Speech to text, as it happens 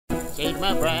Hey,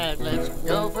 my bride, let's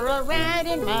go for a ride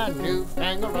in my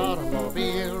newfangled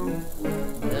automobile.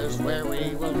 This is where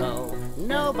we will go.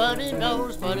 Nobody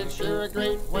knows, but it's sure a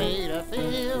great way to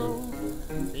feel.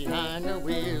 Behind the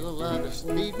wheel of the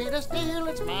speed meter steel,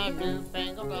 it's my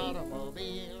newfangled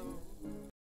automobile.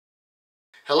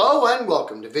 Hello and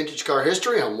welcome to Vintage Car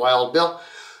History. I'm Wild Bill.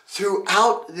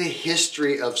 Throughout the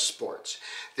history of sports,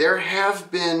 there have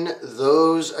been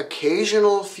those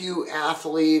occasional few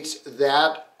athletes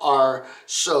that are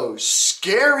so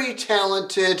scary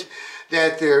talented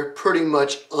that they're pretty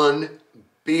much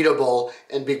unbeatable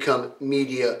and become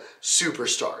media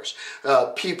superstars.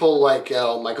 People like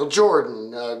Michael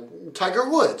Jordan, Tiger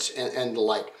Woods, and the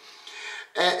like.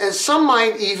 And some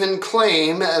might even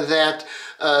claim that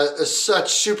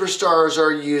such superstars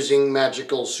are using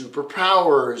magical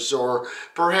superpowers, or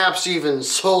perhaps even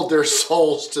sold their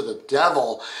souls to the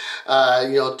devil,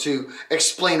 to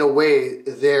explain away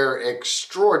their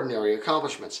extraordinary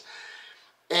accomplishments.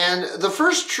 And the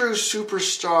first true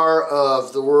superstar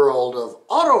of the world of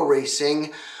auto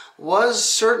racing was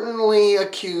certainly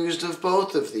accused of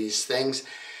both of these things,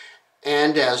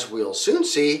 and as we'll soon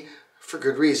see, for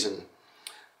good reason.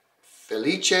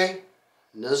 Felice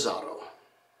Nazzaro.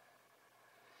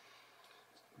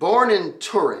 Born in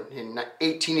Turin in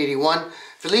 1881,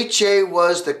 Felice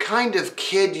was the kind of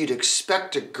kid you'd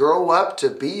expect to grow up to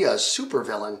be a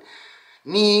supervillain.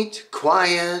 Neat,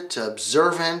 quiet,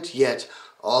 observant, yet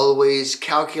always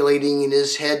calculating in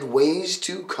his head ways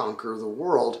to conquer the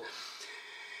world.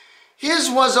 His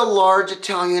was a large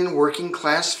Italian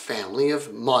working-class family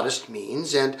of modest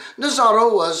means, and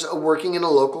Nazzaro was working in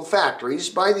local factories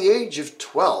by the age of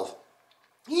 12.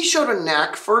 He showed a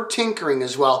knack for tinkering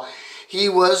as well. He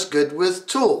was good with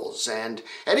tools, and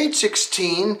at age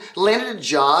 16 landed a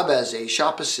job as a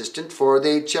shop assistant for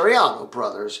the Ceriano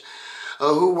brothers,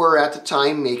 who were at the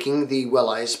time making the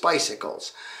Welli's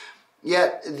bicycles.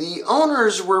 Yet the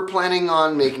owners were planning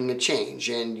on making a change,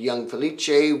 and young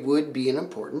Felice would be an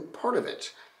important part of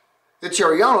it. The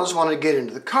Cerianos wanted to get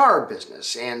into the car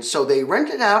business, and so they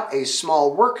rented out a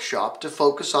small workshop to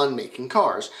focus on making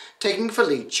cars, taking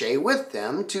Felice with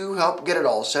them to help get it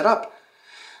all set up.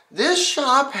 This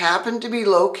shop happened to be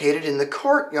located in the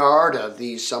courtyard of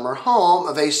the summer home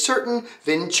of a certain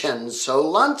Vincenzo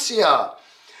Lancia.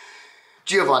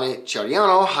 Giovanni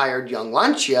Ceriano hired young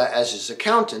Lancia as his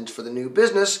accountant for the new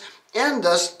business, and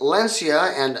thus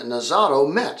Lancia and Nazzaro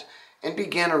met and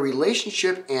began a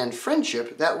relationship and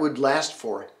friendship that would last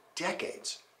for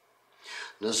decades.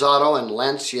 Nazzaro and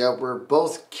Lancia were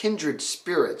both kindred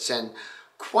spirits and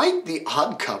quite the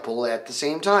odd couple at the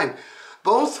same time.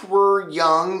 Both were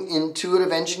young,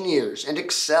 intuitive engineers and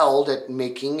excelled at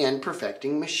making and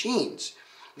perfecting machines.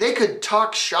 They could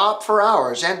talk shop for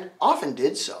hours and often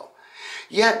did so.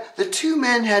 Yet the two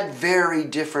men had very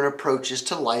different approaches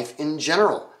to life in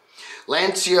general.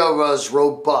 Lancia was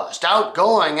robust,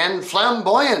 outgoing, and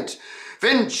flamboyant.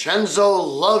 Vincenzo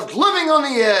loved living on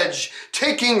the edge,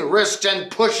 taking risks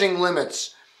and pushing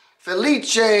limits.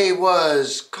 Felice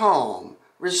was calm,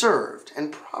 reserved,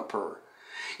 and proper,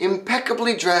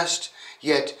 impeccably dressed,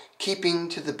 yet keeping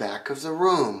to the back of the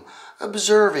room,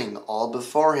 observing all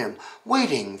before him,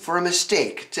 waiting for a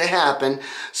mistake to happen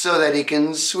so that he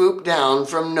can swoop down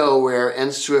from nowhere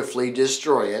and swiftly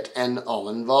destroy it and all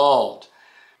involved.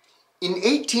 In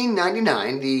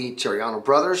 1899, the Ceriano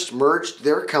brothers merged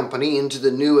their company into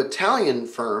the new Italian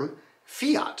firm,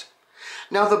 Fiat.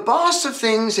 Now, the boss of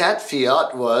things at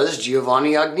Fiat was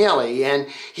Giovanni Agnelli, and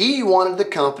he wanted the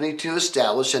company to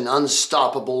establish an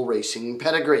unstoppable racing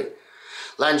pedigree.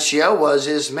 Lancia was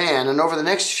his man, and over the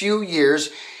next few years,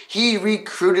 he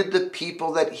recruited the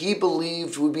people that he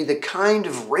believed would be the kind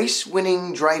of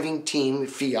race-winning driving team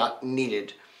Fiat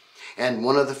needed. And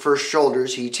one of the first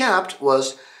shoulders he tapped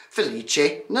was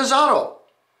Felice Nazzaro.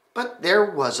 But there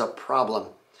was a problem.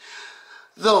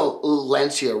 Though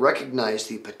Lancia recognized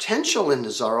the potential in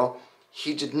Nazzaro,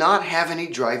 he did not have any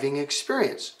driving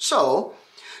experience. So,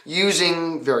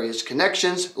 using various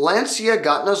connections, Lancia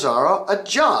got Nazzaro a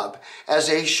job as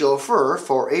a chauffeur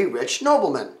for a rich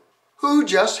nobleman, who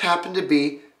just happened to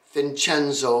be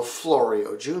Vincenzo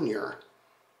Florio Jr.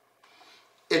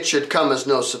 It should come as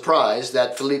no surprise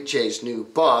that Felice's new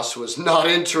boss was not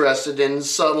interested in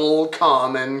subtle,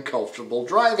 calm, and comfortable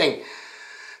driving.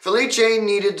 Felice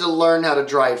needed to learn how to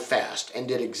drive fast, and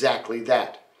did exactly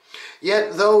that.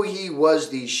 Yet, though he was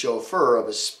the chauffeur of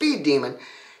a speed demon,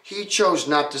 he chose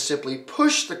not to simply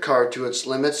push the car to its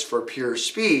limits for pure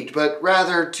speed, but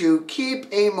rather to keep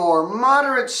a more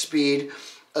moderate speed,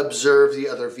 observe the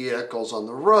other vehicles on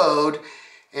the road,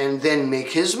 and then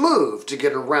make his move to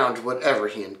get around whatever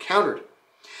he encountered.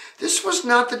 This was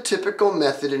not the typical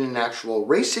method in an actual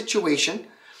race situation,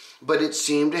 but it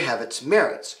seemed to have its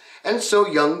merits, and so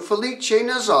young Felice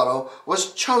Nazzaro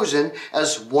was chosen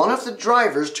as one of the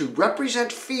drivers to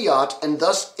represent Fiat and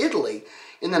thus Italy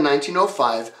in the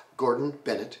 1905 Gordon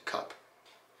Bennett Cup.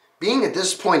 Being at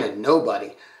this point a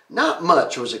nobody, not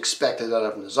much was expected out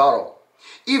of Nazzaro.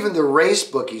 Even the race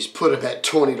bookies put him at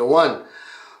 20-1.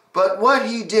 But what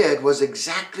he did was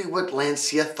exactly what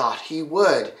Lancia thought he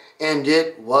would, and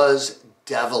it was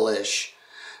devilish.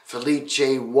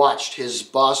 Felice watched his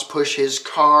boss push his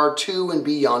car to and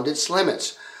beyond its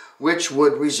limits, which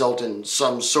would result in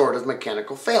some sort of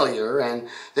mechanical failure, and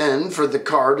then for the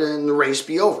car and the race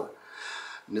be over.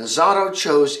 Nazzaro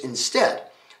chose instead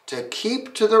to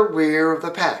keep to the rear of the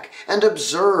pack and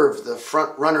observe the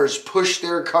front runners push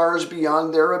their cars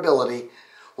beyond their ability.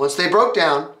 Once they broke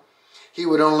down, he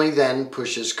would only then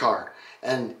push his car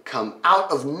and come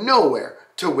out of nowhere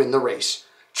to win the race.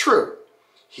 True,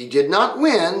 he did not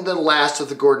win the last of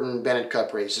the Gordon Bennett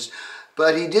Cup races,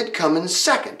 but he did come in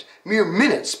second, mere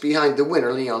minutes behind the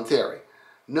winner, Leon Theory.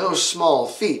 No small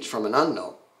feat from an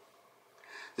unknown.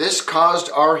 This caused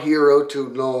our hero to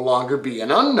no longer be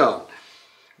an unknown.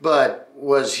 But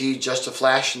was he just a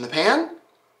flash in the pan?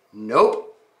 Nope.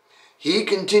 He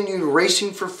continued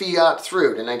racing for Fiat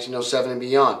through to 1907 and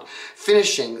beyond,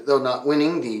 finishing, though not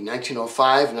winning, the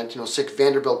 1905 and 1906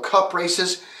 Vanderbilt Cup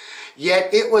races.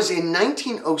 Yet it was in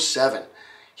 1907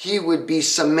 he would be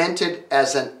cemented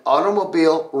as an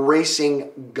automobile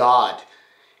racing god.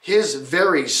 His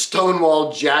very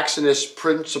Stonewall Jacksonist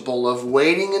principle of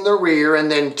waiting in the rear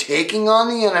and then taking on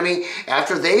the enemy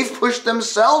after they've pushed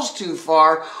themselves too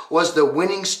far was the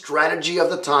winning strategy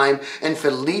of the time, and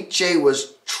Felice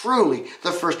was truly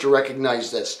the first to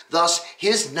recognize this. Thus,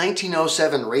 his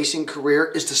 1907 racing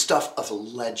career is the stuff of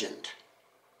legend.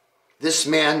 This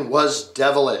man was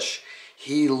devilish.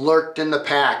 He lurked in the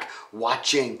pack,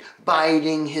 watching,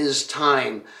 biding his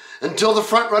time, until the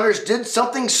front runners did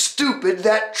something stupid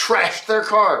that trashed their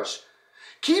cars.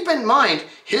 Keep in mind,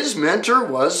 his mentor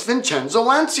was Vincenzo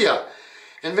Lancia,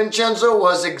 and Vincenzo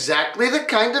was exactly the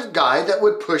kind of guy that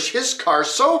would push his car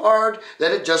so hard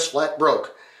that it just flat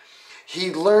broke.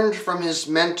 He learned from his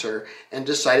mentor and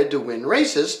decided to win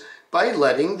races by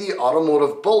letting the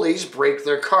automotive bullies break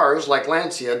their cars like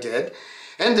Lancia did,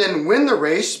 and then win the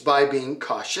race by being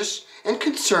cautious and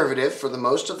conservative for the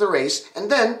most of the race, and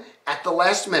then at the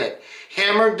last minute,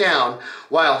 hammered down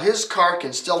while his car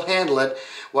can still handle it,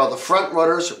 while the front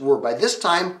runners were by this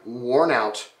time worn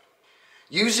out.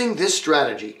 Using this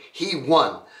strategy, he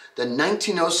won the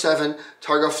 1907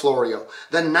 Targa Florio,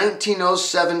 the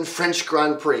 1907 French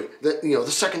Grand Prix, the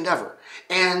second ever,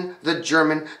 and the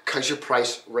German Kaiser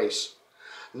Price race.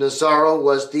 Nazzaro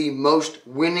was the most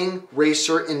winning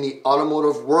racer in the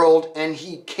automotive world, and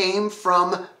he came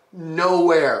from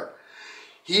nowhere.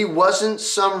 He wasn't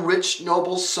some rich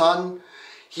noble's son.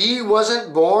 He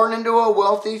wasn't born into a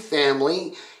wealthy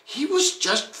family. He was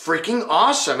just freaking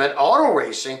awesome at auto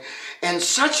racing, and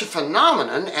such a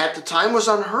phenomenon at the time was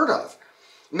unheard of.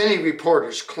 Many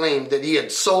reporters claimed that he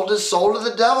had sold his soul to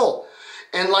the devil,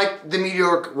 and like the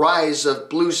meteoric rise of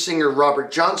blues singer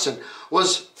Robert Johnson,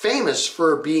 was famous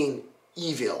for being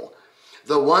evil,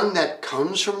 the one that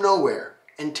comes from nowhere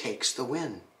and takes the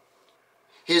win.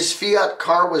 His Fiat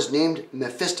car was named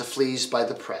Mephistopheles by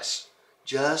the press.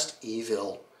 Just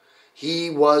evil. He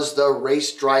was the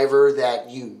race driver that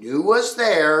you knew was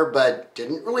there, but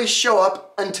didn't really show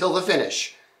up until the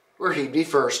finish, where he'd be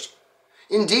first.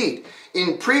 Indeed,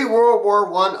 in pre-World War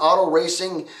I auto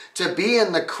racing, to be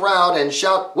in the crowd and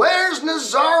shout, "Where's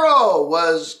Nazzaro?"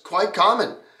 was quite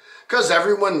common, because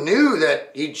everyone knew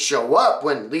that he'd show up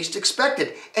when least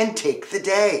expected and take the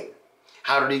day.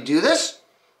 How did he do this?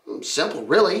 Simple,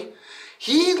 really.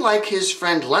 He, like his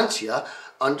friend Lancia,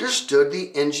 understood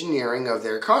the engineering of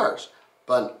their cars.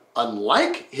 But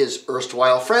unlike his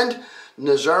erstwhile friend,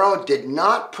 Nazzaro did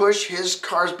not push his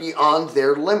cars beyond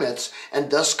their limits and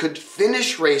thus could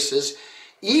finish races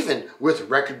even with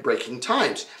record-breaking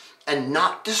times and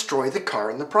not destroy the car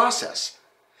in the process.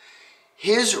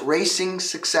 His racing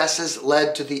successes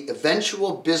led to the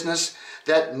eventual business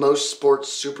that most sports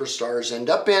superstars end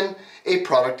up in, a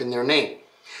product in their name.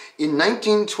 In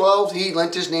 1912, he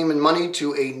lent his name and money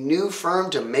to a new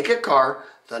firm to make a car,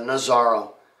 the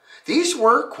Nazzaro. These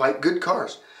were quite good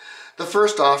cars. The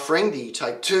first offering, the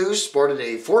Type 2, sported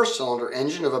a 4-cylinder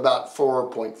engine of about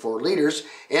 4.4 liters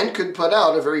and could put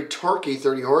out a very torquey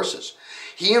 30 horses.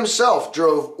 He himself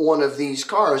drove one of these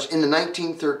cars in the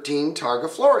 1913 Targa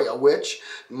Florio, which,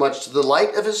 much to the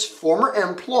delight of his former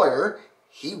employer,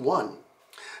 he won.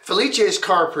 Felice's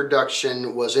car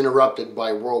production was interrupted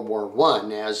by World War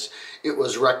I as it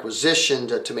was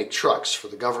requisitioned to make trucks for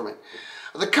the government.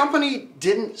 The company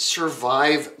didn't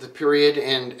survive the period,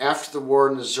 and after the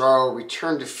war, Nazzaro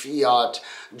returned to Fiat,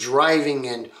 driving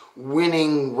and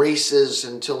winning races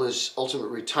until his ultimate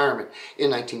retirement in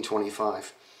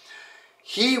 1925.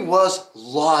 He was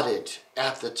lauded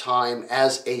at the time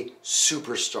as a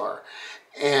superstar,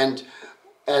 and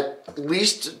at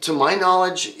least to my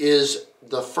knowledge is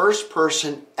the first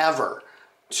person ever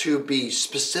to be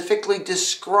specifically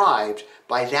described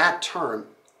by that term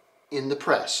in the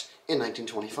press in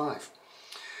 1925.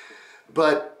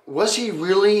 But was he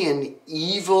really an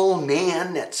evil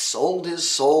man that sold his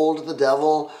soul to the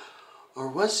devil, or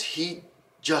was he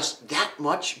just that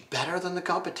much better than the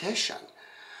competition?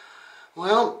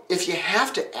 Well, if you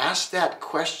have to ask that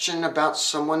question about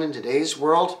someone in today's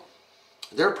world,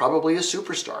 they're probably a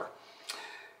superstar.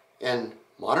 And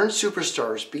modern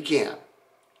superstars began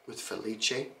with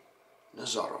Felice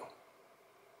Nazzaro.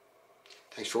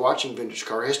 Thanks for watching Vintage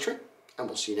Car History, and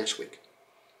we'll see you next week.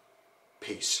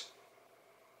 Peace.